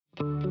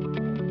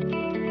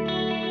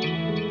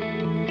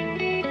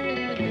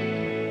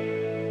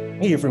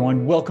Hey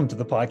everyone, welcome to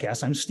the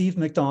podcast. I'm Steve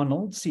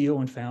McDonald, CEO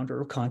and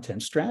founder of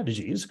Content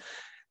Strategies.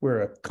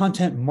 We're a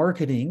content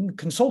marketing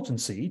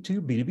consultancy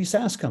to B2B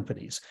SaaS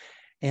companies.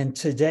 And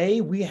today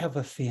we have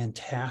a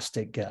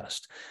fantastic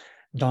guest,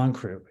 Dawn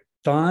Krug.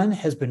 Dawn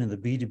has been in the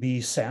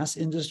B2B SaaS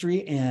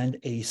industry and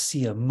a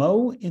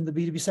CMO in the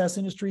B2B SaaS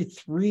industry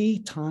 3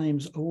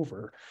 times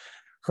over.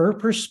 Her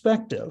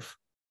perspective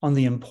on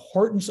the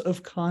importance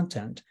of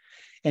content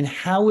and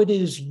how it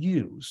is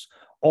used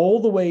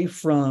all the way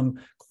from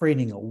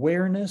creating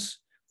awareness,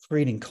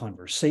 creating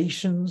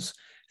conversations,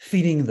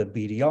 feeding the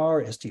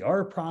BDR,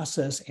 SDR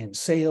process and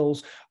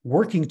sales,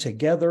 working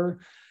together,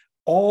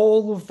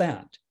 all of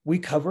that we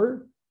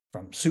cover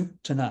from soup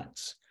to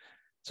nuts.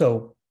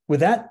 So with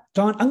that,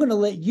 Dawn, I'm going to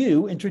let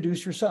you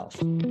introduce yourself.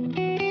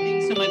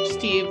 Thanks so much,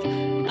 Steve.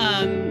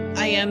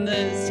 I am the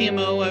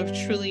CMO of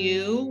Truly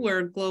You. We're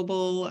a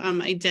global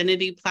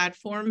identity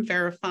platform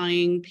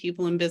verifying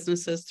people and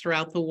businesses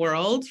throughout the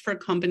world for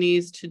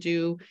companies to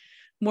do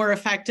more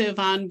effective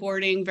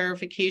onboarding,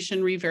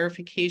 verification,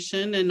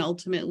 re-verification, and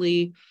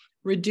ultimately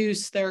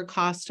reduce their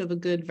cost of a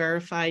good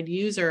verified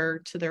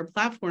user to their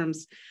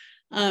platforms.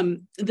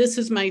 This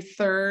is my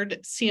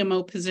 3rd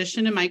CMO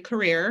position in my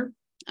career.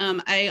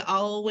 I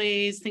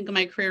always think of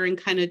my career in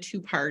kind of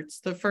 2 parts.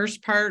 The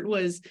first part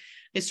was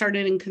I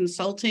started in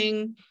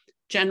consulting,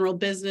 general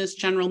business,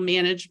 general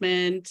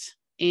management,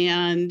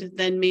 and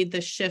then made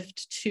the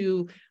shift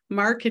to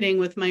marketing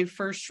with my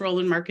first role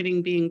in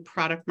marketing being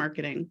product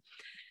marketing.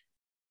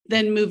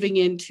 Then moving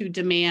into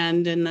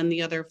demand and then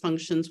the other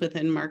functions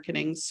within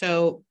marketing.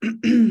 So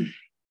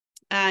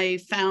I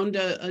found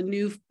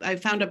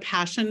a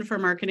passion for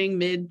marketing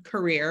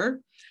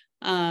mid-career,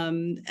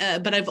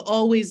 but I've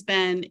always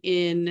been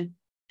in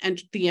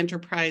the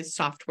enterprise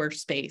software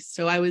space.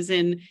 So I was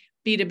in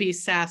B2B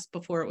SaaS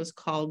before it was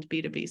called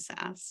B2B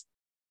SaaS.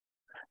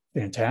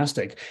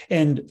 Fantastic.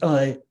 And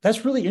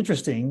that's really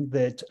interesting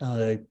that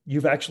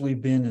you've actually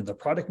been in the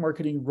product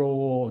marketing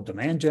role,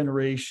 demand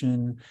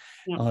generation.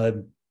 Yeah.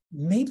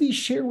 Maybe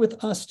share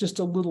with us just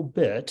a little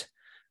bit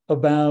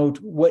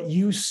about what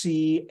you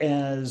see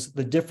as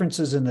the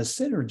differences in the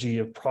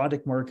synergy of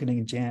product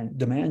marketing and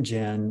demand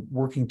gen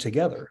working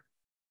together.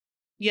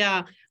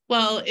 Yeah,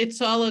 well,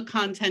 it's all a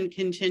content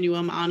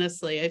continuum,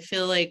 honestly. I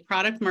feel like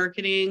product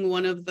marketing,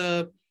 one of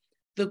the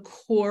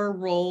core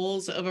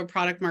roles of a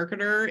product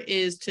marketer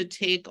is to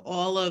take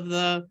all of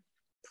the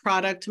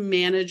product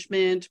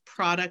management,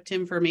 product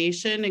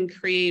information, and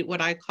create what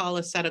I call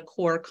a set of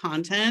core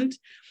content.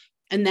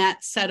 And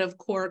that set of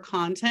core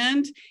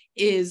content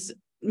is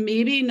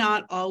maybe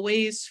not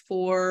always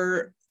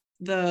for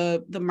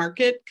the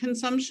market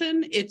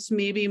consumption. It's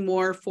maybe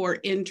more for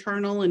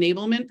internal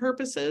enablement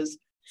purposes.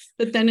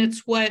 But then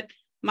it's what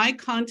my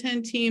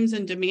content teams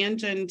and demand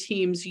gen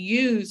teams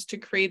use to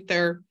create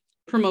their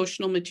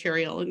promotional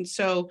material. And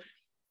so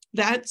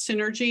that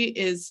synergy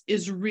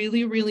is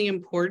really, really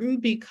important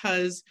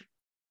because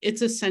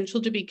it's essential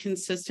to be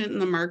consistent in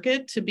the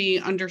market, to be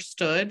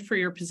understood, for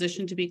your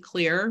position to be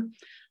clear,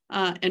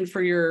 and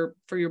for your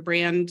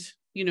brand,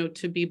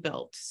 to be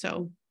built.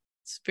 So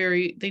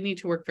they need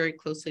to work very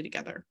closely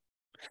together.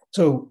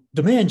 So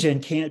demand gen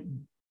can't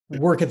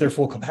work at their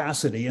full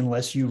capacity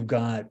unless you've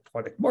got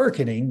product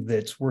marketing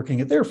that's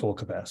working at their full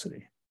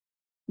capacity.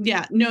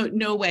 Yeah,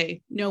 no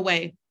way.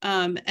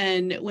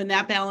 And when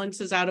that balance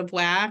is out of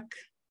whack,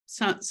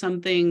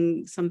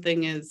 something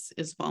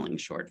is falling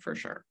short for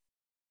sure.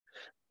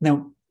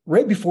 Now,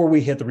 right before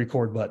we hit the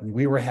record button,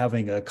 we were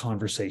having a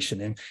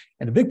conversation,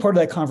 and a big part of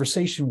that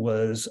conversation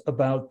was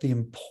about the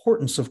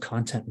importance of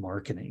content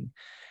marketing.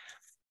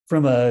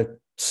 From a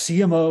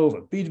CMO of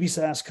a B2B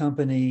SaaS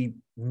company,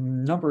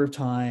 number of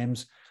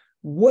times,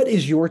 what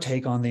is your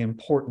take on the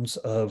importance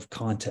of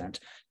content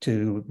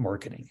to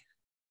marketing?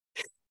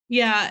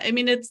 Yeah, I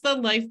mean, it's the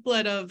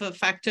lifeblood of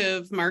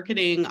effective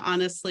marketing,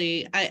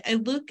 honestly. I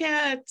look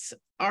at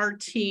our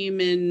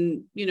team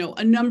in,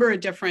 a number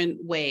of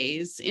different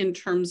ways in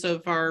terms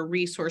of our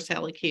resource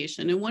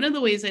allocation. And one of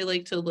the ways I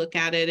like to look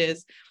at it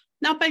is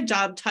not by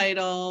job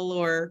title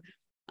or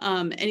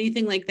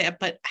anything like that,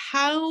 but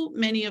how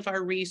many of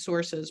our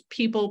resources,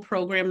 people,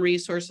 program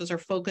resources, are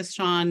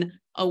focused on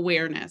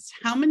awareness?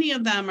 How many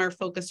of them are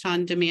focused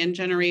on demand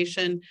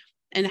generation?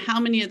 And how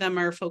many of them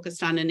are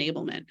focused on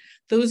enablement?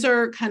 Those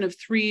are kind of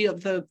 3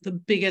 of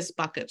the biggest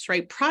buckets,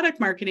 right? Product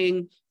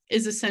marketing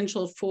is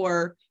essential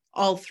for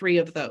all 3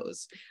 of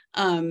those,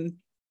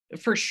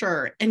 for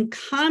sure. And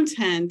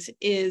content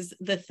is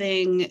the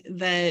thing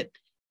that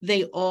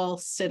they all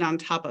sit on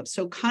top of.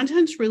 So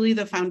content's really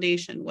the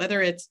foundation,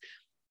 whether it's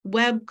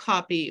web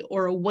copy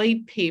or a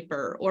white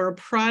paper or a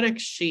product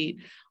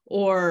sheet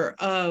or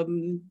a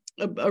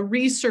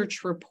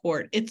research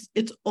report.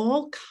 It's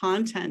all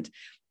content.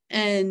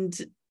 And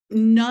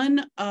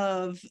none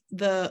of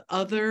the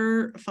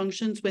other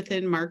functions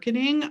within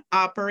marketing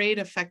operate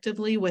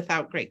effectively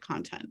without great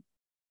content.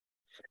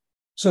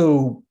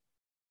 So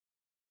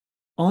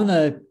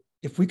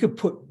if we could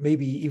put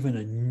maybe even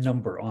a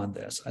number on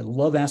this, I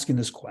love asking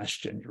this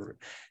question. You're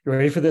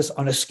ready for this?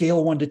 On a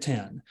scale 1 to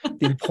 10,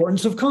 the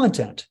importance of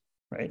content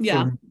right?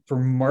 Yeah. For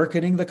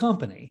marketing the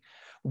company.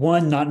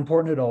 1, not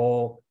important at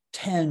all.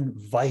 10,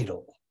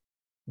 vital.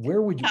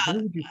 Where would you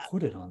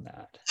put it on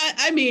that?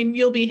 I mean,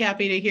 you'll be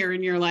happy to hear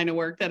in your line of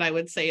work that I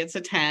would say it's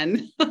a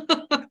 10.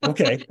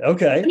 Okay,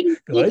 I mean,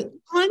 look,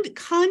 good.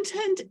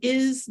 content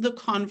is the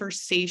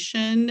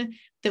conversation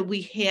that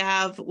we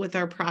have with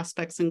our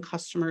prospects and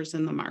customers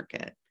in the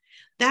market.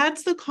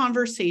 That's the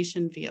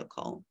conversation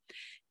vehicle.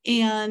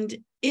 And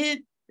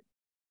it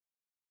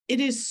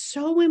is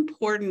so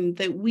important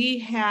that we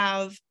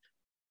have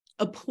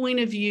a point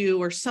of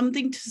view or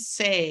something to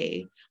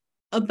say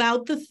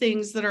about the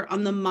things that are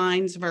on the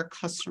minds of our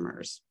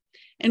customers.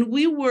 And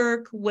we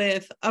work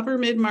with upper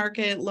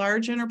mid-market,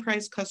 large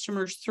enterprise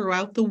customers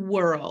throughout the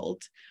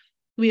world.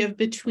 We have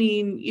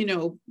between,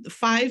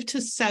 5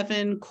 to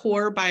 7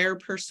 core buyer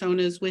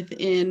personas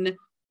within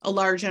a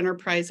large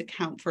enterprise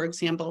account, for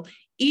example.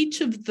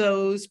 Each of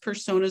those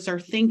personas are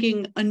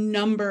thinking a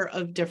number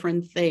of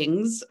different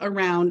things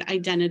around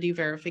identity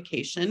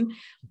verification.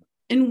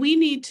 And we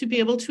need to be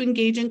able to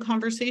engage in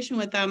conversation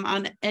with them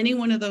on any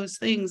one of those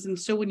things. And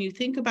so when you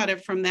think about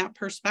it from that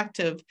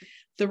perspective,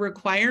 the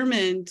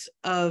requirement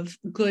of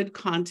good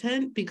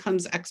content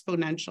becomes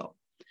exponential,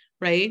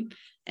 right?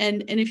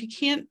 And if you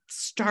can't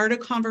start a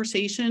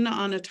conversation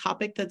on a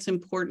topic that's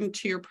important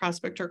to your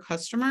prospect or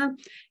customer,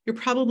 you're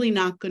probably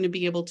not going to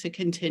be able to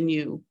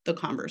continue the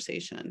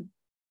conversation.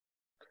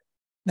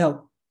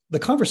 Now, the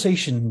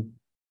conversation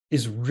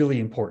is really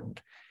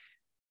important.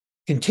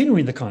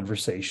 Continuing the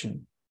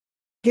conversation,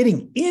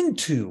 getting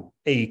into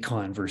a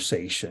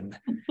conversation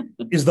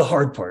is the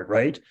hard part,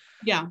 right?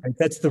 Yeah.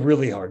 That's the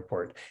really hard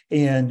part.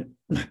 And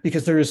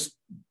because there's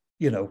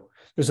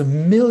a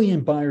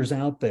million buyers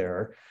out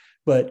there,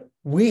 but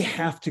we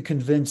have to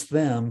convince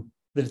them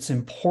that it's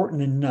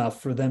important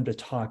enough for them to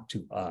talk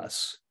to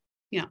us.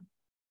 Yeah.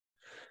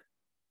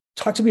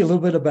 Talk to me a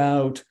little bit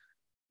about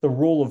the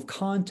role of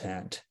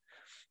content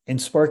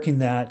and sparking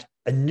that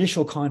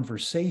initial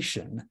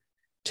conversation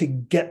to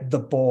get the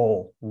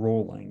ball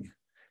rolling.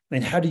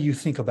 And how do you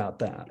think about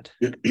that?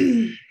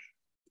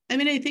 I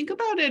mean, I think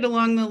about it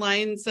along the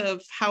lines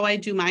of how I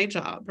do my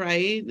job,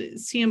 right?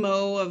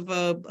 CMO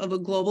of a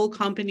global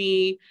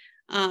company.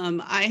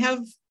 I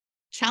have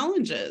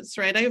challenges,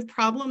 right? I have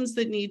problems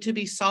that need to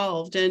be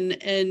solved.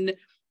 And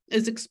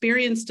as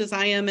experienced as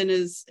I am and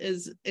as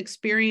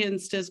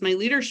experienced as my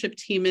leadership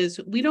team is,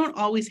 we don't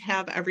always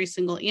have every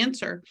single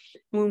answer.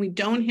 When we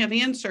don't have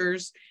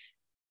answers,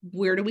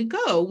 where do we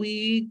go?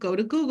 We go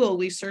to Google,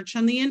 we search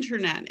on the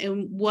internet,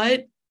 and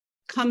what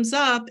comes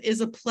up is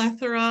a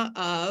plethora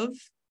of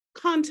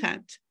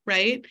content,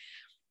 right?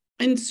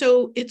 And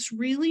so it's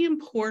really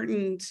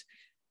important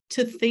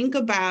to think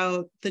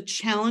about the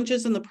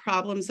challenges and the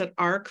problems that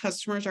our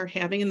customers are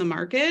having in the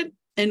market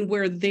and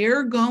where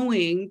they're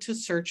going to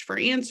search for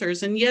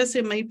answers. And yes,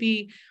 it might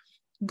be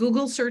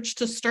Google search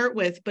to start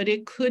with, but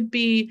it could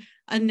be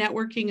a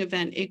networking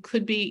event. It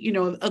could be,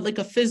 like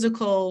a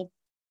physical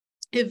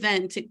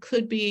event. It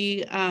could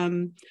be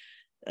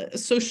a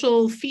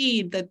social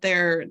feed that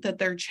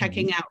they're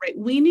checking out, right?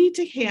 We need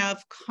to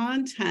have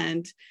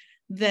content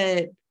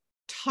that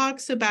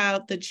talks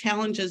about the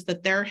challenges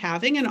that they're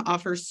having and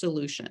offers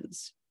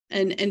solutions.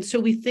 And so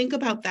we think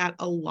about that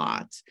a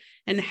lot.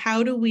 And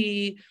how do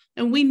we,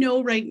 and we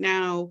know right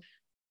now,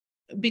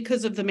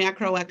 because of the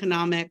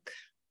macroeconomic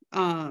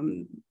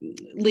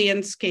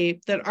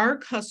landscape, that our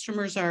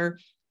customers are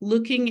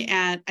looking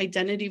at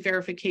identity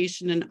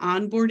verification and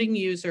onboarding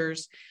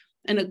users.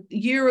 And a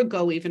year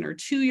ago, even, or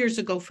 2 years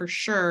ago for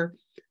sure,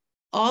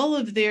 all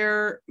of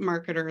their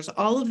marketers,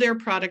 all of their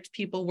product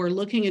people were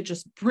looking at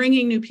just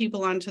bringing new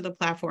people onto the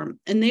platform.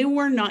 And they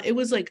were not, it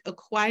was like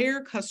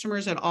acquire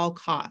customers at all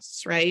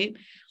costs, right?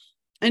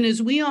 And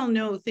as we all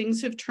know,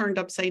 things have turned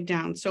upside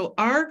down. So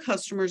our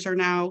customers are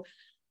now,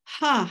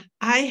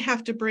 I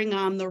have to bring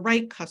on the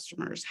right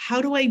customers.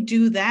 How do I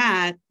do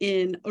that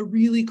in a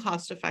really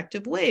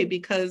cost-effective way?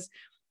 Because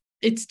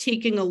it's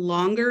taking a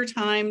longer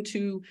time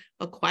to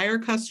acquire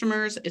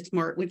customers.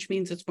 Which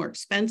means it's more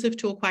expensive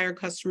to acquire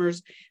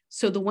customers.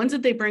 So the ones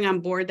that they bring on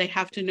board, they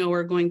have to know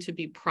are going to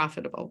be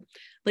profitable.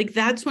 Like,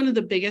 that's one of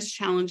the biggest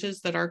challenges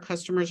that our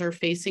customers are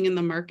facing in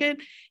the market.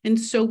 And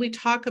so we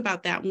talk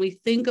about that and we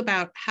think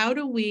about how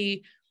do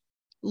we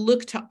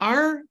look to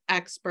our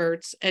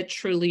experts at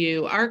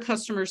TrulyU, our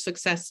customer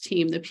success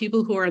team, the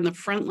people who are on the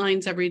front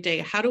lines every day.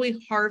 How do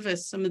we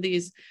harvest some of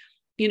these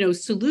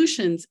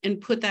solutions and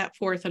put that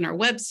forth on our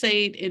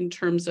website in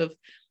terms of,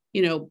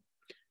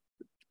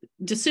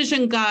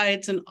 decision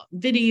guides and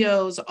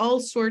videos, all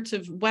sorts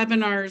of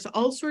webinars,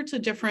 all sorts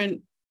of different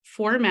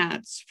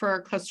formats for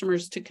our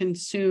customers to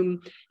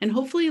consume and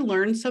hopefully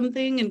learn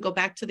something and go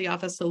back to the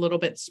office a little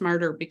bit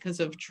smarter because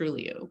of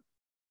TrulyU.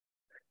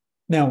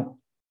 Now,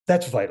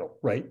 that's vital,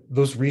 right?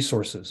 Those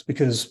resources,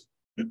 because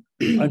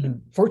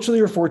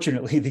unfortunately or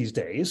fortunately these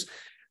days,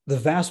 the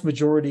vast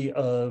majority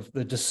of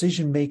the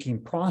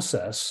decision-making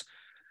process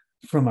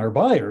from our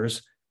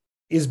buyers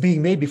is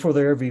being made before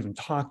they ever even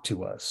talk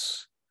to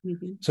us.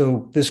 Mm-hmm.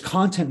 So this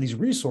content, these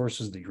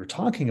resources that you're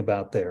talking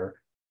about there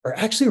are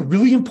actually a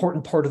really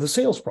important part of the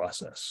sales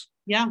process.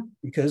 Yeah.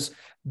 Because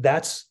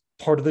that's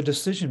part of the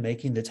decision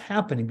making that's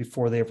happening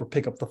before they ever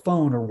pick up the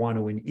phone or want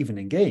to even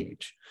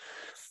engage.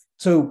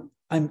 So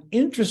I'm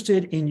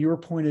interested in your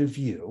point of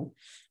view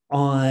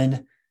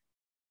on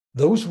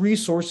those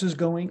resources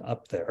going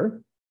up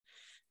there,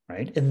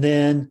 right? And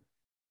then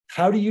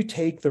how do you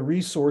take the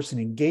resource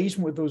and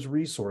engagement with those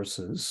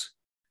resources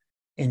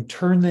and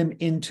turn them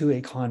into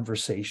a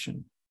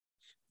conversation?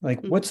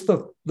 Like, what's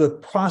the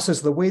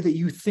process, the way that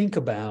you think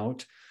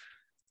about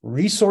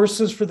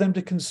resources for them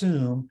to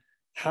consume?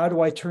 How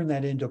do I turn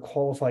that into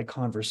qualified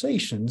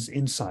conversations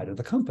inside of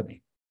the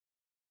company?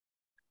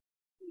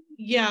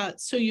 Yeah.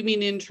 So you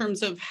mean in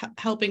terms of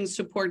helping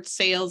support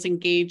sales,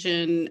 engage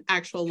in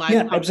actual live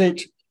Yeah,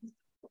 conversations?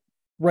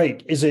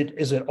 Right. Is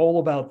it all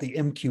about the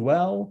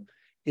MQL?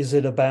 Is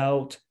it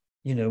about,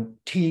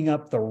 teeing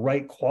up the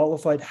right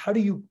qualified? How do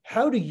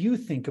you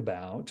think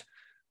about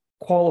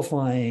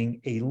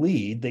qualifying a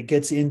lead that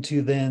gets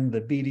into then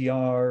the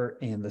BDR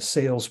and the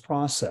sales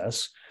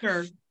process?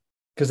 Sure.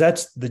 Because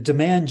that's the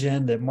demand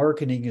gen that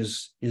marketing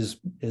is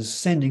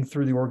sending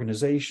through the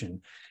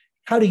organization.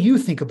 How do you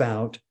think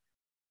about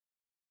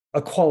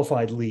a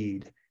qualified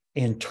lead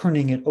and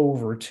turning it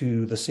over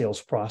to the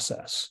sales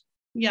process?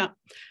 Yeah.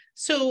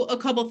 So a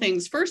couple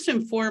things. First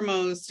and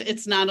foremost,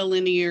 it's not a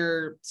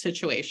linear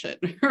situation,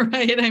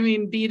 right? I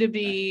mean,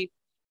 B2B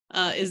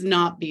is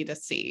not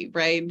B2C,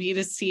 right?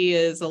 B2C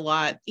is a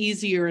lot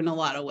easier in a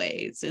lot of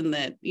ways in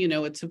that,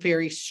 it's a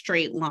very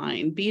straight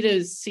line.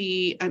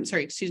 B2B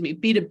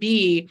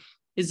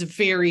is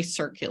very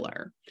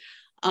circular.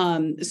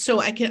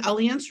 So I'll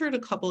answer it a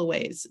couple of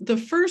ways. The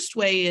first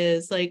way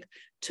is like,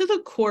 to the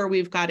core,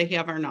 we've got to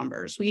have our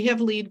numbers. We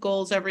have lead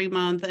goals every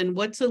month. And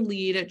what's a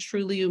lead at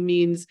Trulioo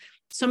means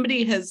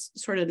somebody has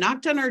sort of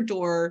knocked on our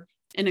door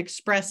and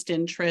expressed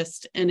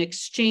interest and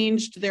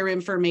exchanged their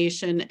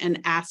information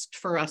and asked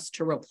for us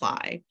to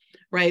reply,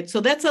 right? So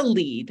that's a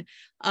lead.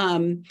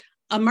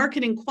 A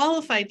marketing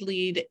qualified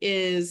lead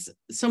is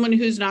someone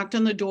who's knocked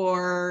on the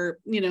door,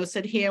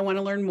 said, hey, I want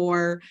to learn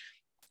more,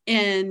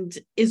 and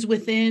is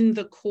within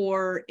the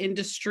core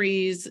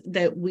industries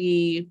that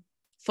we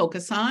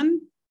focus on,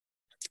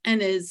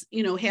 and is,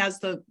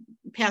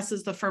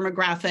 passes the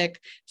firmographic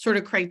sort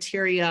of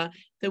criteria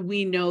that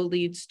we know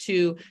leads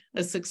to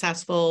a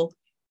successful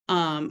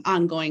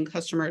ongoing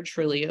customer at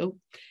Trulioo.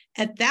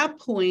 At that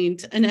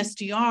point, an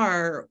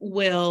SDR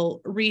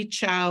will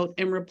reach out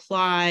and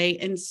reply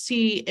and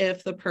see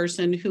if the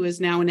person who is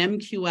now an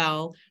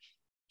MQL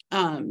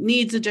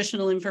needs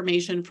additional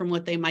information from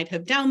what they might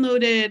have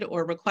downloaded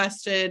or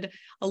requested.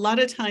 A lot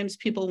of times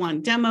people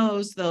want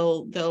demos.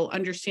 They'll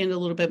understand a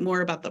little bit more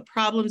about the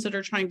problems that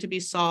are trying to be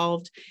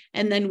solved.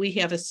 And then we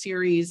have a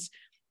series,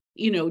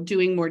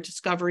 doing more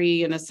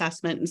discovery and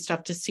assessment and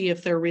stuff to see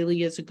if there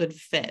really is a good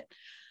fit.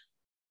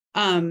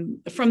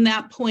 From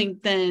that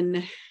point,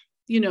 then,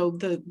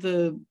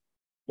 the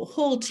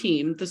whole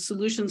team, the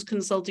solutions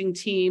consulting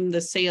team,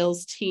 the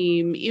sales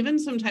team, even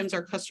sometimes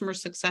our customer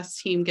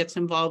success team gets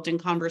involved in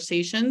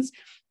conversations,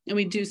 and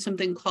we do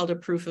something called a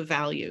proof of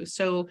value.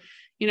 So,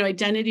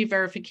 identity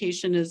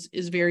verification is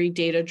very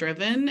data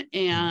driven,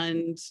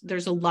 and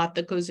there's a lot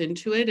that goes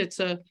into it. It's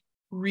a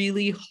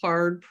really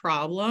hard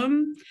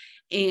problem,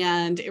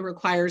 and it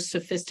requires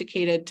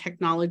sophisticated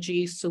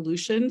technology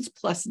solutions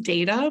plus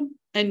data.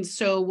 And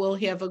so we'll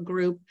have a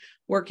group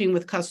working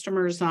with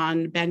customers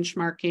on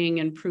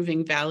benchmarking and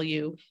proving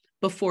value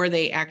before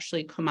they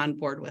actually come on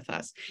board with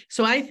us.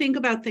 So I think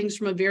about things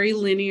from a very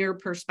linear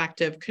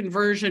perspective: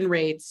 conversion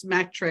rates,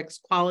 metrics,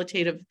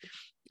 quantitative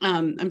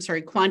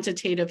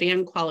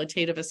and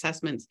qualitative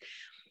assessments.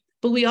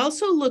 But we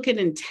also look at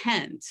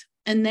intent,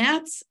 and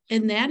that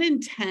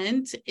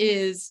intent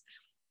is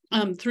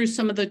through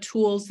some of the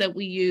tools that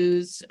we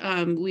use.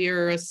 We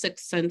are a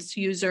Sixth Sense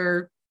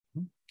user.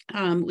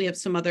 We have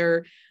some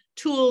other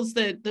tools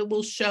that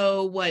will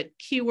show what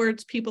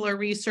keywords people are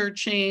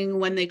researching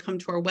when they come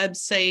to our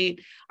website.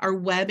 Our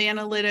web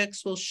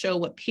analytics will show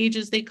what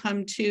pages they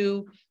come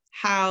to,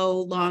 how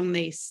long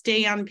they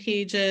stay on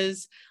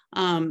pages.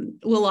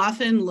 We'll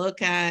often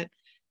look at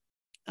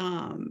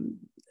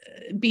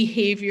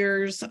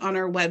behaviors on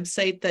our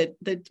website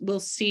that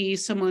we'll see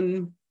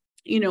someone,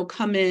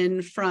 come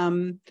in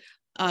from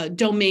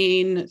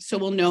domain. So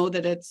we'll know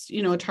that it's,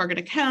 a target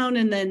account.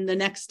 And then the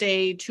next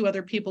day, 2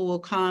 other people will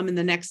come, and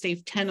the next day,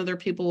 10 other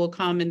people will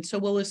come. And so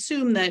we'll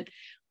assume that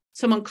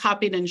someone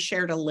copied and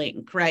shared a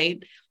link,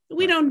 right?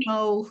 We don't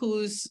know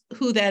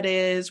who that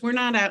is. We're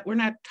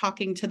not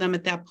talking to them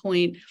at that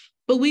point,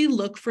 but we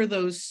look for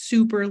those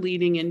super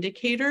leading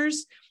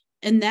indicators.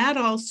 And that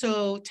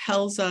also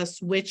tells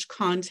us which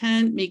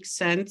content makes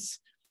sense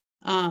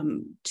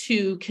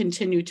to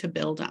continue to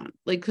build on.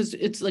 Because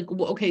it's like,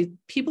 okay,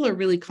 people are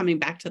really coming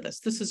back to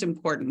this. This is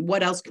important.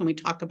 What else can we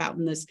talk about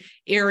in this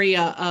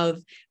area of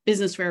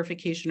business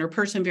verification or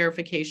person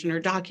verification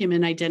or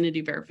document identity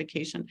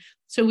verification?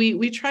 So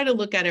we try to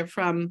look at it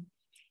from,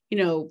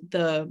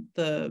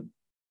 the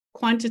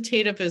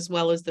quantitative as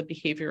well as the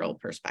behavioral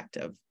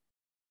perspective.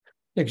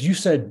 Yeah, because you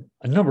said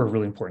a number of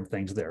really important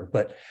things there,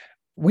 but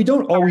We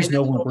don't Sorry, always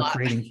know that's when a we're lot.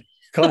 creating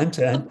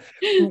content.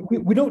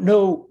 We don't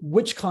know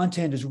which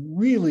content is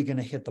really going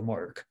to hit the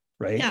mark,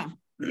 right? Yeah.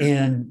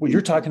 And what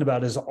you're talking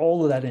about is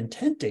all of that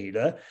intent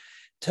data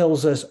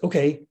tells us,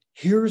 okay,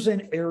 here's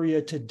an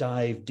area to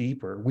dive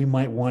deeper. We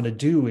might want to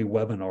do a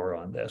webinar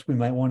on this. We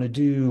might want to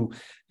do,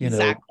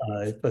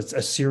 Exactly.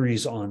 a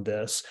series on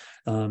this,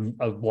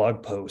 a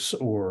blog post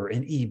or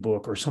an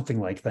ebook or something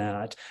like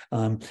that.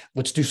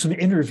 Let's do some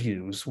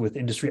interviews with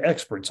industry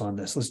experts on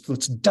this.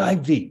 Let's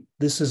dive deep.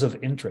 This is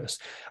of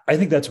interest. I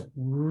think that's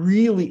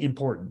really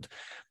important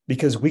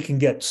because we can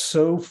get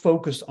so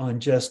focused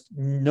on just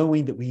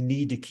knowing that we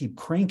need to keep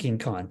cranking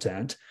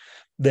content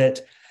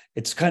that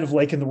it's kind of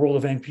like in the world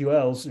of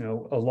NQLs,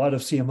 a lot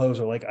of CMOs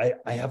are like,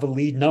 I have a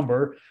lead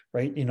number,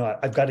 right?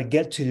 I've got to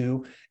get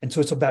to. And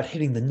so it's about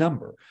hitting the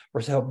number,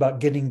 or it's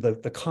about getting the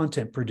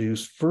content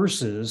produced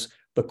versus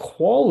the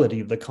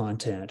quality of the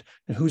content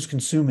and who's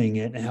consuming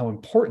it and how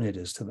important it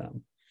is to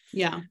them.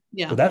 Yeah. So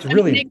Yeah. that's I mean,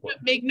 really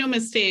important. make no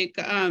mistake,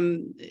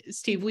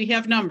 Steve, we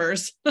have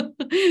numbers Yep.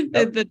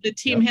 that the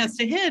team Yep. has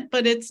to hit,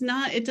 but it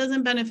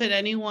doesn't benefit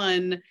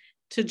anyone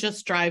to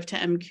just drive to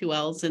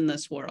MQLs in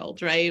this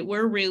world, right?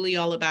 We're really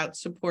all about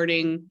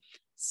supporting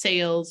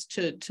sales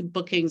to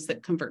bookings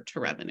that convert to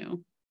revenue.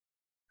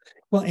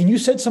 Well, and you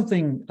said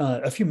something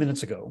a few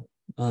minutes ago,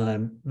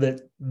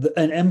 that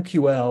an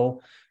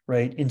MQL,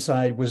 right,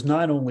 inside was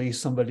not only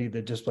somebody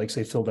that just, like,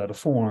 say, filled out a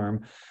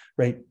form,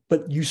 right,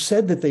 but you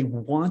said that they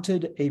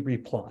wanted a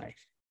reply.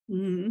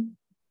 Mm-hmm.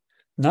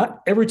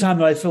 Not every time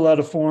that I fill out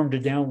a form to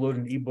download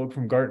an ebook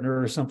from Gartner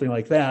or something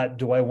like that,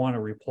 do I want a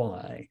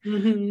reply.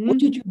 Mm-hmm. What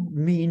did you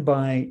mean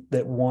by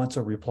that wants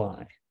a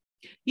reply?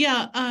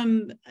 Yeah,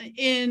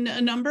 in a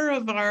number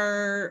of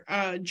our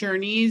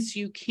journeys,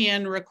 you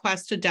can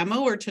request a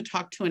demo or to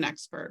talk to an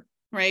expert,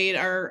 right?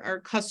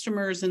 Our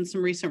customers, in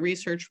some recent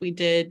research we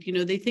did,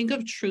 they think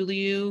of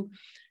Trulioo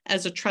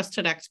as a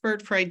trusted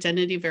expert for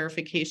identity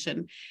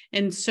verification.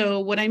 And so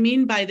what I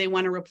mean by they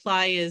want to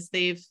reply is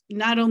they've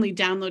not only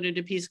downloaded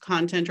a piece of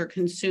content or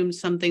consumed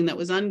something that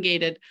was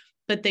ungated,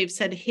 but they've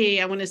said,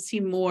 hey, I want to see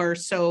more.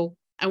 So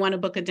I want to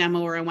book a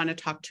demo or I want to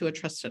talk to a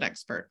trusted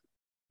expert.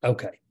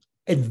 Okay.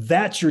 And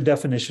that's your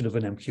definition of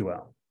an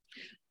MQL.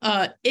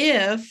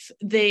 If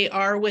they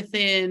are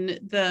within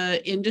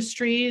the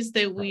industries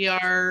that we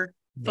are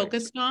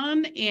focused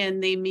on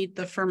and they meet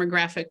the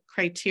firmographic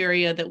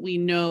criteria that we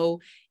know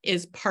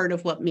is part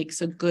of what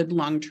makes a good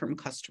long-term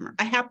customer,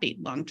 a happy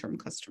long-term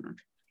customer.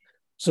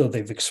 So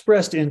they've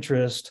expressed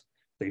interest,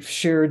 they've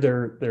shared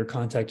their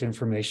contact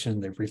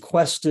information, they've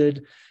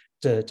requested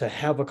to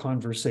have a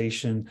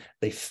conversation,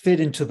 they fit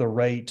into the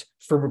right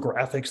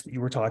firmographics that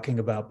you were talking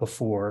about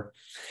before.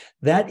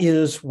 That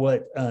is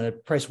what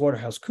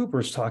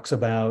PricewaterhouseCoopers talks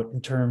about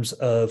in terms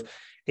of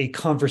a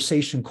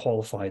conversation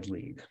qualified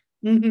lead.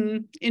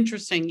 Mm-hmm.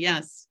 Interesting.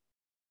 Yes.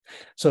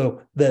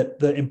 So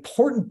the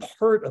important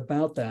part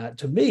about that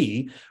to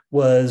me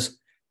was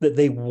that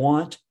they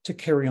want to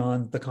carry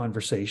on the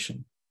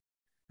conversation,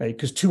 right?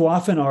 Because too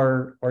often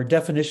our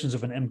definitions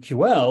of an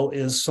MQL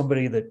is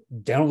somebody that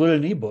downloaded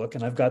an ebook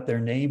and I've got their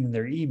name and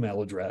their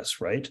email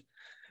address, right?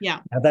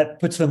 Yeah. Now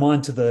that puts them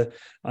onto the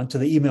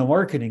email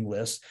marketing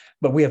list,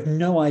 but we have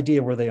no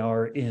idea where they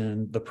are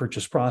in the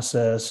purchase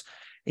process.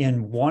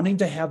 And wanting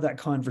to have that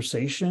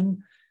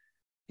conversation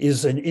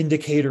is an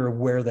indicator of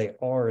where they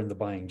are in the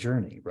buying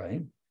journey,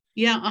 right?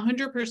 Yeah,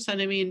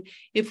 100%. I mean,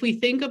 if we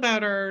think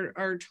about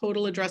our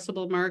total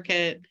addressable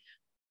market,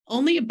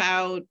 only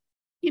about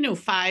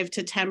 5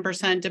 to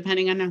 10%,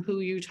 depending on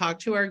who you talk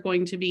to, are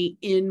going to be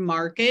in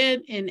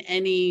market at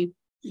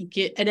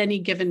any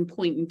given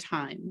point in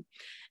time.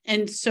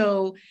 And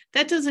so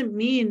that doesn't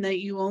mean that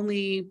you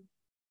only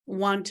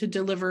want to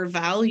deliver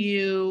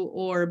value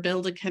or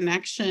build a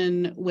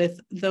connection with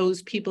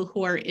those people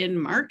who are in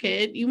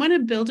market. You want to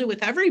build it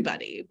with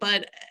everybody,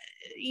 but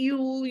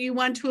you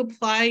want to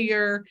apply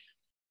your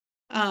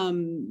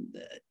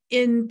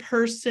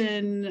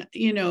in-person,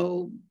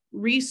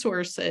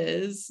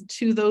 resources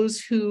to those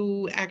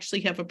who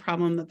actually have a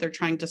problem that they're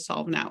trying to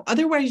solve now.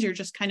 Otherwise, you're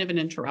just kind of an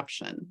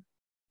interruption.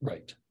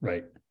 Right.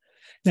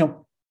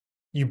 Now,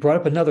 you brought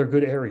up another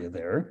good area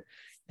there,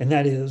 and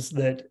that is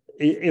that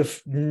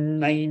if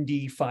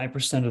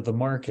 95% of the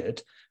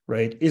market,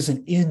 right,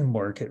 isn't in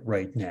market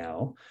right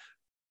now,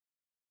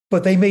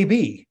 but they may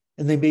be,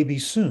 and they may be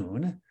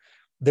soon,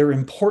 they're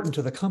important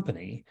to the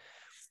company.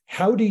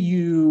 How do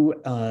you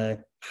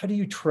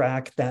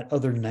track that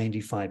other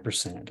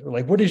 95%? Or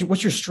like,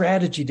 what's your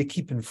strategy to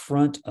keep in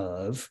front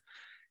of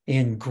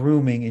and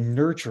grooming and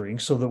nurturing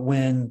so that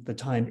when the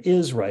time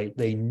is right,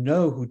 they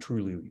know who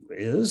Trulioo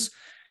is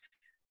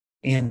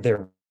and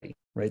they're ready,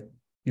 right?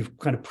 You've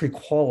kind of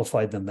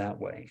pre-qualified them that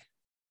way.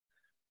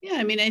 Yeah,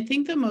 I mean, I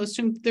think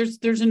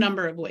there's a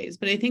number of ways,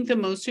 but I think the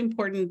most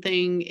important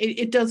thing,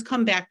 it does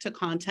come back to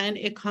content.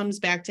 It comes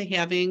back to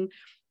having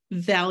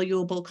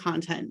valuable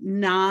content,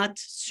 not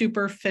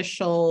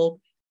superficial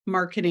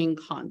marketing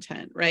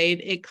content, right?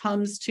 It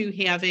comes to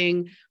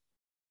having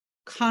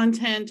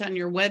content on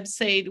your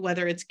website,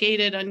 whether it's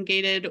gated,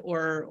 ungated,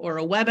 or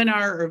a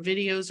webinar or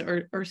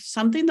videos or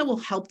something that will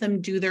help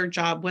them do their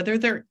job, whether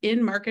they're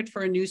in market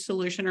for a new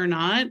solution or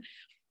not.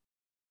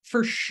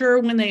 For sure,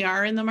 when they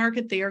are in the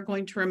market, they are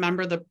going to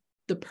remember the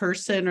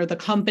person or the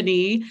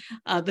company,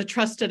 the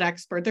trusted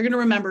expert. They're going to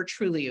remember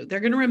Trulioo. They're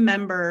going to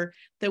remember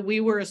that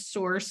we were a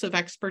source of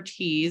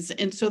expertise.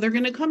 And so they're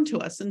going to come to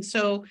us. And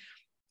so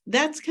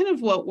that's kind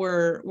of what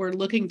we're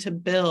looking to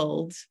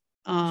build,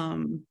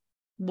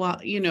 with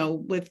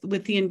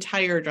the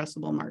entire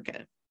addressable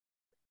market.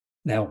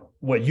 Now,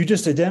 what you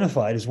just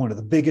identified is one of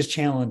the biggest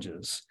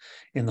challenges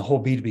in the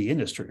whole B2B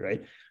industry,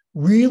 right?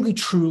 Really,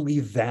 truly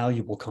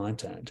valuable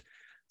content.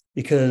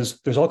 Because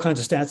there's all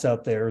kinds of stats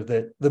out there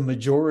that the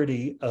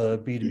majority of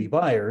B2B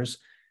buyers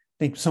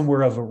think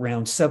somewhere of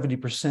around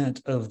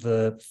 70% of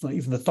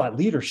even the thought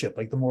leadership,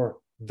 like the more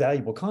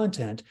valuable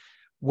content,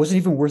 wasn't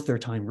even worth their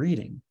time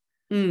reading.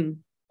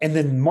 And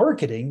then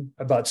marketing,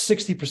 about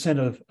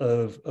 60%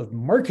 of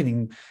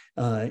marketing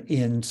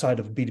inside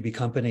of a B2B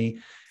company,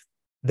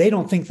 they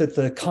don't think that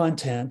the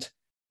content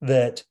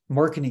that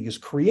marketing is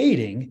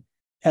creating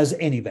has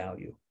any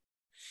value.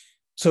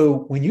 So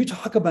when you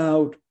talk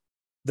about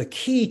the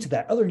key to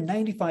that other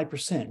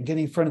 95% and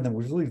getting in front of them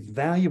with really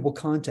valuable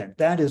content,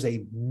 that is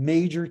a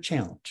major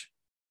challenge.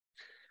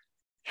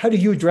 How do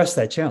you address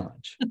that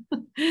challenge?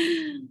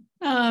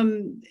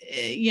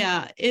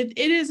 Yeah, it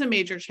is a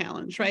major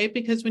challenge, right?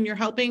 Because when you're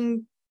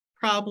helping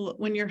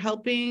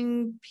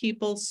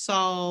people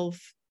solve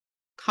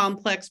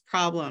complex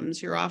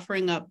problems, you're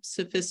offering up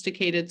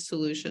sophisticated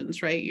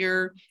solutions, right?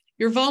 You're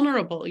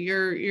vulnerable.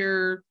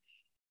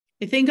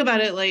 I think about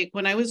it like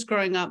when I was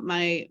growing up,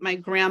 my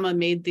grandma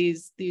made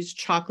these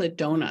chocolate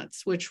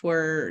donuts, which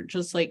were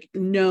just like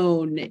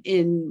known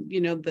in,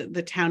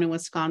 the town in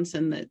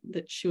Wisconsin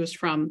that she was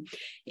from.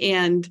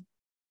 And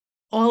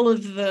all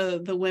of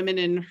the women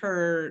in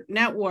her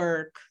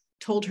network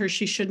told her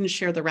she shouldn't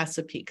share the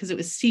recipe because it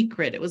was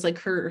secret. It was like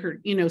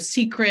her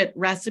secret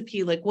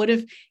recipe. Like, what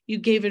if you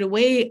gave it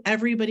away?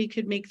 Everybody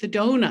could make the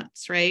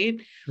donuts, right?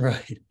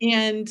 Right.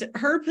 And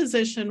her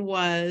position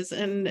was,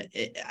 and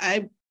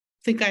I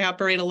think I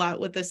operate a lot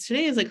with this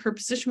today, is like her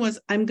position was,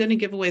 I'm going to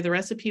give away the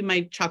recipe.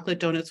 My chocolate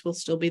donuts will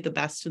still be the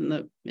best in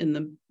the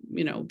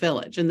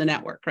village, in the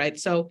network, right?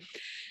 So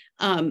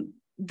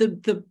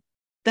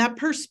that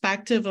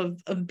perspective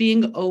of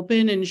being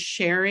open and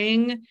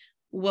sharing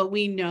what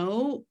we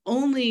know,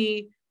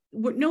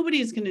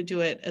 nobody's going to do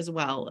it as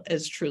well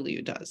as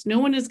Trulioo does. No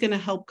one is going to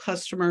help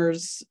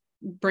customers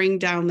bring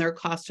down their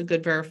cost of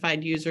good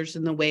verified users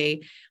in the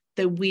way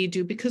that we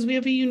do, because we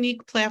have a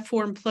unique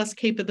platform plus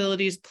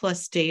capabilities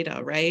plus data,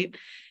 right?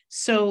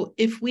 So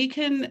if we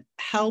can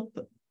help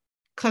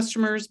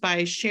customers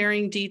by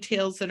sharing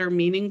details that are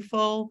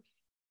meaningful,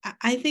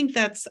 I think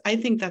that's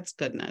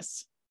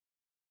goodness.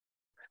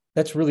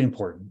 That's really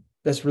important.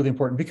 That's really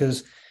important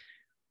because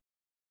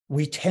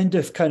we tend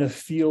to kind of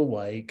feel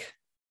like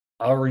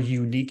our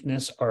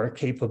uniqueness, our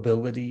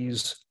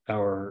capabilities,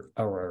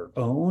 our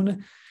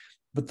own.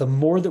 But the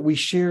more that we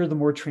share, the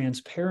more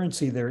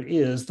transparency there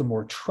is, the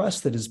more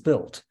trust that is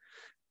built.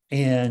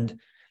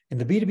 And in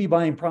the B2B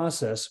buying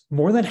process,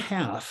 more than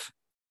half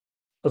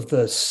of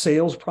the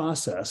sales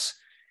process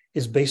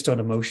is based on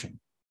emotion.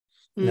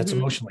 And that's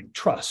emotion like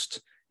trust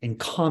and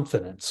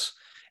confidence.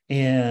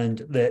 And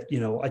that,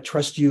 I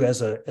trust you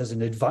as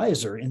an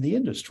advisor in the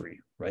industry,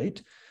 right?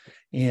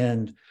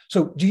 And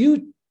so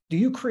do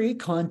you create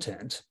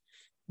content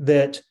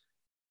that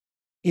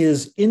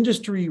is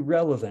industry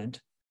relevant,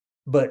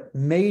 but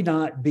may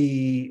not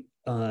be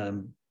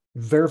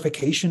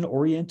verification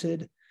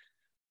oriented?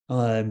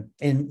 And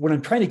what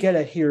I'm trying to get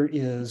at here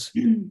is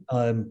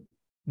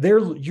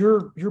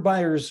your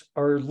buyers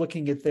are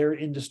looking at their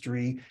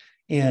industry,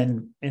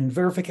 and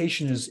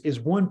verification is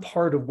one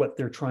part of what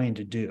they're trying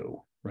to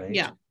do, right?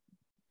 Yeah.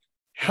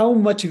 How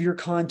much of your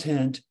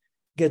content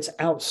gets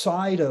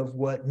outside of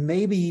what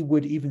maybe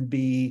would even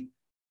be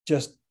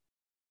just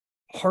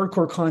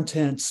hardcore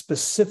content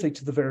specific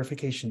to the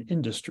verification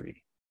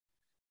industry?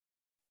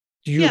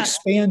 Do you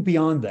expand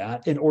beyond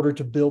that in order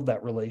to build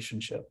that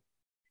relationship?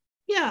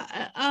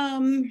 Yeah,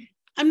 I'm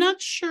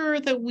not sure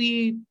that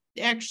we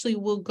actually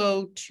will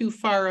go too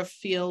far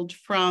afield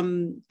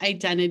from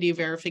identity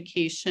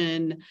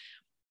verification.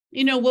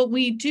 What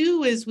we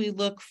do is we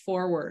look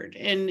forward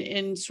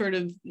and sort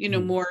of,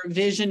 more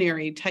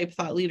visionary type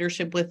thought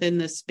leadership within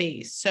the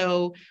space.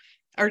 So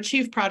our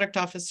chief product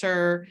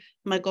officer,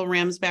 Michael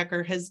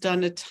Ramsbacker, has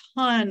done a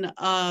ton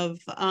of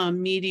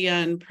media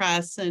and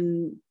press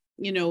and,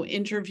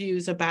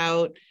 interviews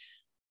about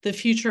the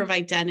future of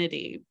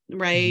identity,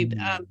 right?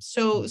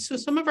 So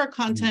some of our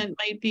content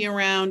might be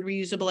around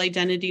reusable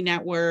identity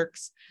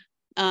networks.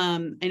 I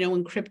know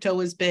when crypto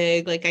was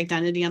big, like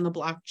identity on the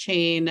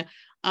blockchain.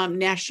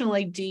 National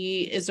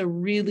ID is a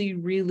really,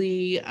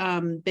 really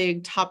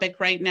big topic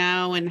right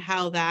now, and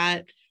how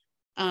that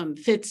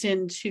fits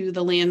into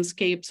the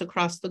landscapes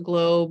across the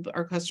globe,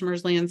 our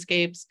customers'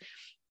 landscapes.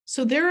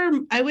 So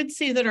I would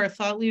say that our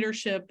thought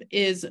leadership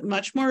is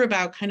much more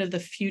about kind of the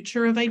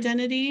future of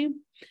identity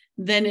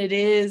than it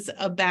is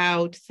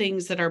about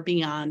things that are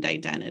beyond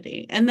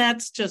identity. And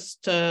that's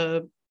just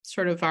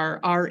sort of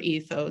our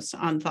ethos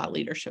on thought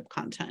leadership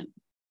content.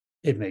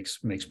 It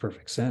makes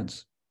perfect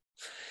sense.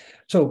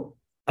 So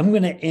I'm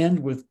going to end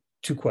with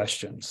two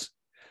questions.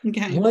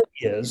 Okay. One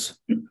is,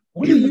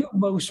 what are you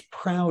most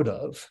proud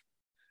of?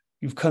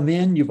 You've come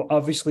in,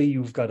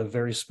 you've got a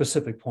very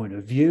specific point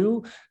of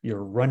view.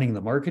 You're running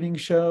the marketing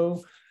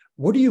show.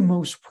 What are you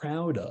most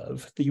proud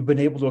of that you've been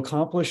able to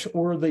accomplish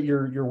or that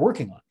you're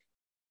working on?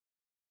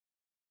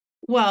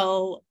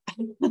 Well,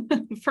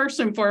 first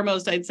and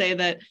foremost, I'd say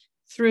that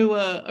through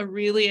a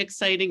really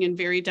exciting and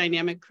very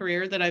dynamic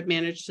career that I've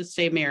managed to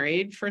stay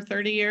married for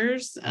 30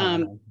 years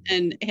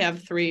and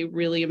have 3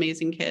 really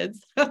amazing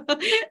kids,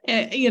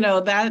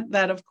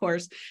 that of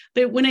course.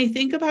 But when I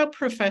think about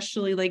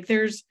professionally, like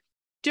there's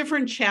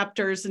different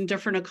chapters and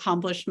different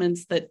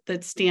accomplishments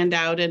that stand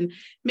out. And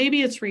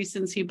maybe it's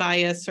recency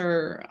bias,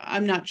 or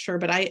I'm not sure,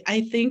 but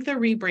I think the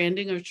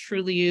rebranding of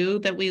Truly You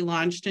that we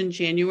launched in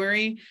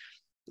January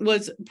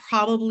was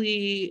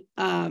probably,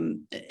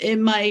 it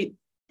might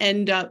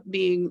end up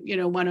being,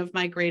 one of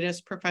my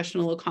greatest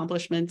professional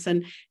accomplishments.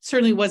 And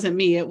certainly wasn't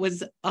me. It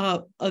was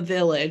a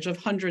village of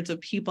hundreds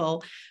of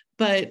people.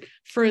 But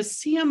for a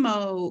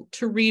CMO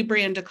to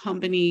rebrand a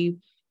company,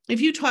 if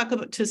you talk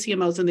to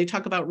CMOs and they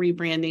talk about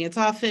rebranding, it's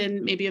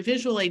often maybe a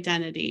visual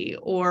identity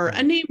or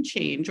a name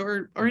change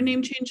or a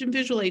name change in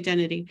visual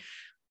identity.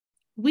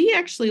 We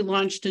actually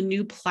launched a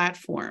new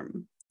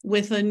platform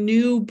with a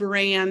new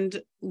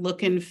brand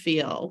look and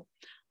feel.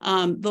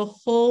 The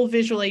whole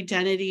visual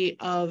identity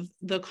of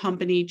the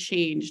company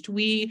changed.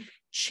 We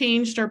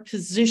changed our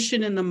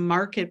position in the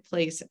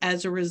marketplace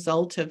as a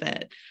result of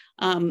it.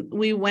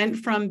 We went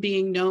from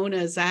being known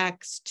as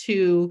X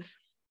to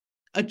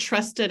a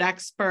trusted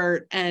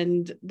expert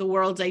and the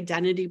world's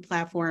identity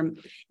platform.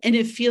 And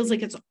it feels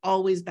like it's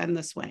always been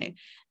this way.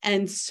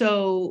 And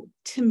so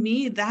to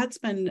me, that's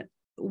been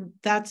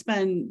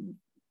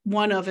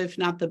one of, if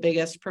not the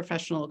biggest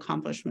professional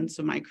accomplishments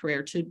of my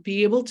career, to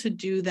be able to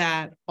do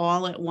that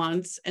all at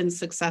once and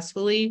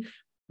successfully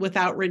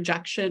without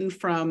rejection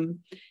from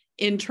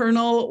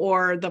internal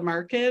or the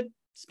market.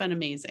 It's been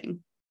amazing.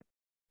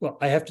 Well,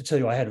 I have to tell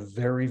you, I had a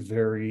very,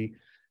 very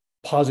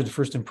positive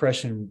first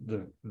impression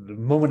the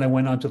moment I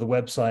went onto the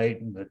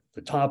website, and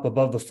the top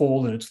above the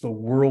fold, and it's the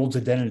world's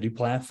identity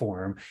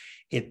platform.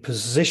 It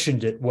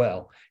positioned it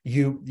well.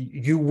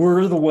 You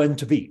were the one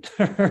to beat,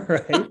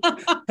 right?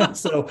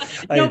 So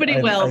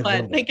nobody will,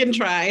 but they can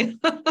try.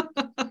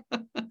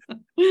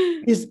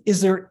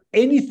 Is there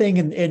anything,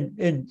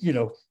 and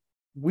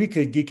we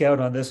could geek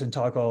out on this and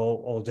talk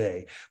all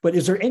day, but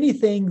is there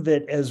anything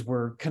that, as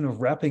we're kind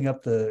of wrapping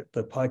up the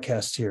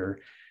podcast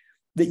here,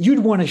 that you'd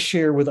want to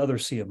share with other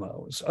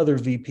CMOs, other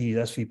VPs,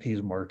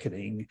 SVPs,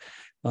 marketing,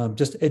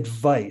 just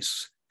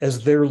advice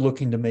as they're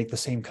looking to make the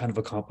same kind of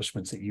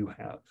accomplishments that you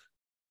have?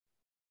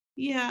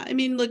 Yeah, I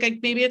mean, look,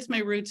 maybe it's my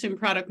roots in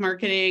product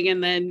marketing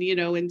and then,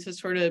 into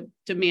sort of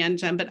demand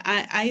gen, but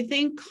I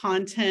think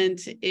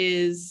content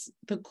is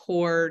the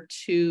core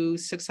to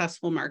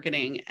successful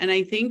marketing. And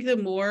I think the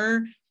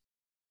more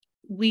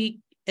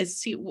we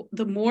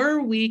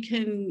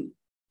can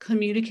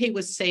communicate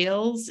with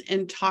sales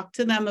and talk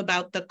to them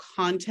about the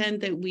content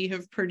that we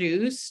have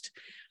produced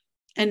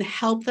and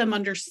help them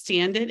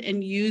understand it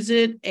and use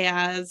it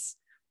as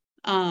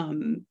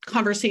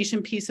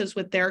conversation pieces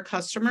with their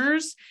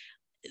customers,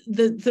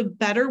 the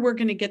better we're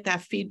going to get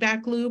that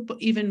feedback loop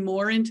even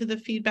more into the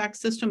feedback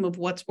system of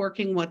what's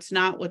working, what's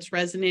not, what's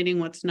resonating,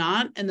 what's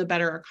not, and the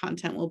better our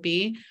content will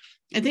be.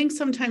 I think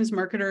sometimes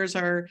marketers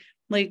are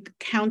like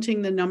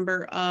counting the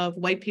number of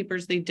white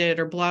papers they did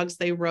or blogs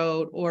they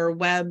wrote or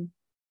web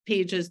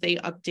pages they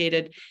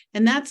updated.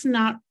 And that's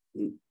not,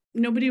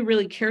 nobody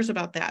really cares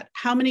about that.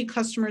 How many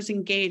customers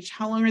engaged?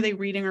 How long are they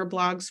reading our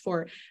blogs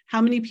for? How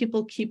many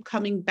people keep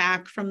coming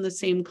back from the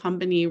same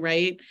company,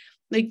 right?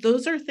 Like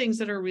those are things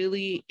that are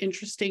really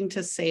interesting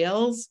to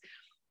sales.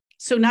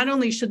 So not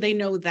only should they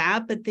know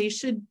that, but they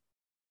should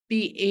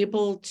be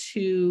able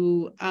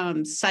to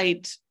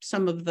cite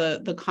some of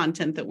the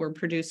content that we're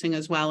producing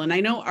as well. And I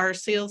know our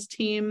sales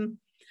team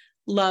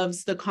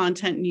loves the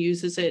content and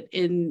uses it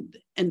in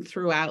and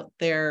throughout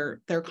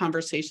their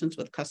conversations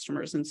with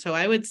customers. And so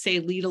I would say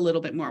lead a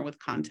little bit more with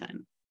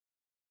content.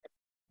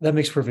 That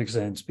makes perfect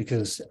sense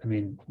because, I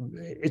mean,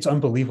 it's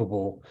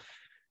unbelievable.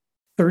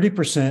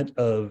 30%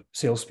 of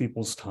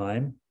salespeople's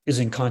time is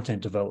in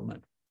content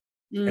development.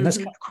 Mm-hmm. And that's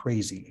kind of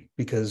crazy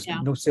because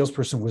no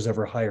salesperson was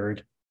ever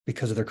hired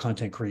because of their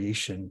content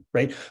creation,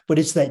 right? But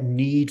it's that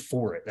need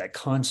for it, that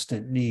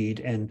constant need,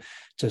 and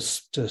to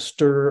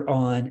stir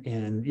on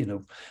and,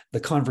 the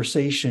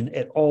conversation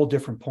at all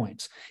different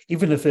points.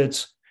 Even if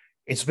it's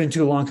been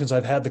too long since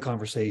I've had the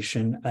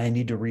conversation, I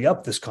need to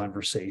re-up this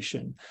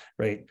conversation,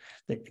 right?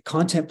 The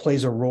content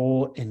plays a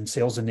role in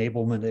sales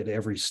enablement at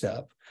every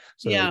step.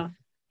 So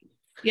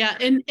Yeah.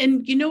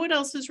 And you know what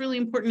else is really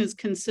important is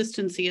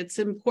consistency. It's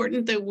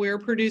important that we're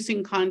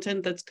producing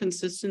content that's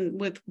consistent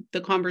with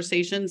the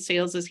conversation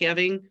sales is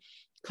having,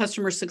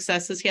 customer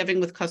success is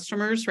having with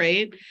customers,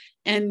 right?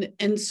 And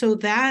so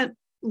that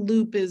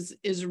loop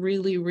is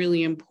really,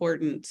 really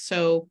important.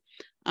 So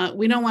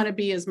we don't want to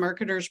be, as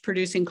marketers,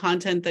 producing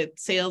content that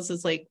sales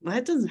is like, well,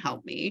 that doesn't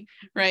help me,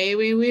 right?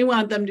 We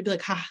want them to be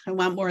like, I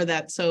want more of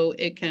that, so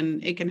it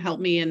can help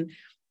me. And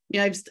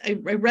I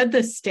read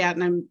this stat,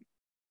 and I'm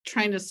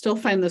trying to still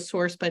find the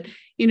source, but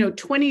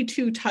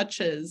 22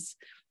 touches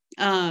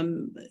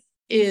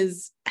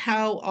is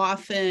how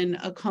often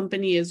a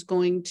company is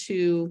going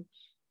to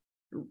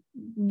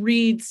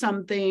read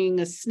something,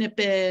 a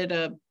snippet,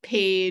 a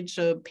page,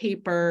 a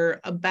paper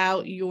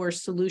about your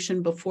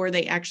solution before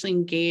they actually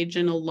engage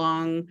in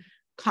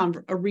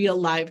a real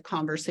live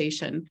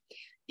conversation.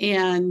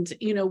 And,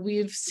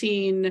 we've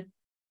seen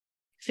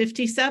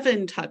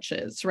 57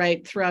 touches,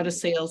 right, throughout a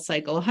sales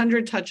cycle,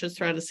 100 touches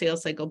throughout a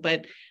sales cycle.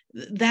 But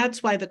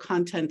that's why the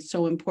content's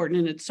so important.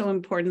 And it's so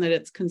important that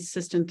it's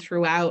consistent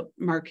throughout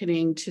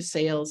marketing to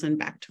sales and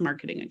back to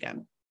marketing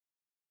again.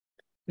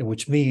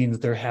 Which means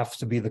there have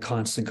to be the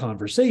constant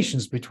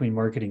conversations between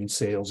marketing and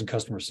sales and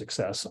customer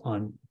success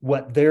on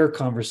what their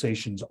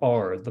conversations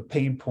are, the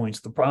pain points,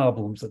 the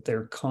problems that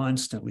they're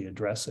constantly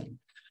addressing.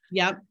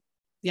 Yep.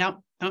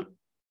 Oh.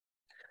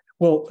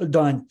 Well,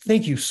 Dawn,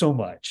 thank you so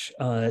much.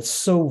 It's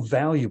so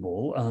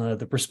valuable,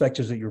 the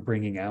perspectives that you're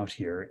bringing out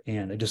here.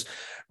 And I just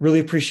really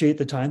appreciate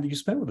the time that you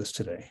spent with us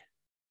today.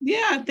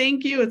 Yeah,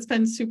 thank you. It's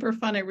been super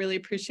fun. I really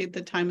appreciate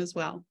the time as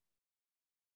well.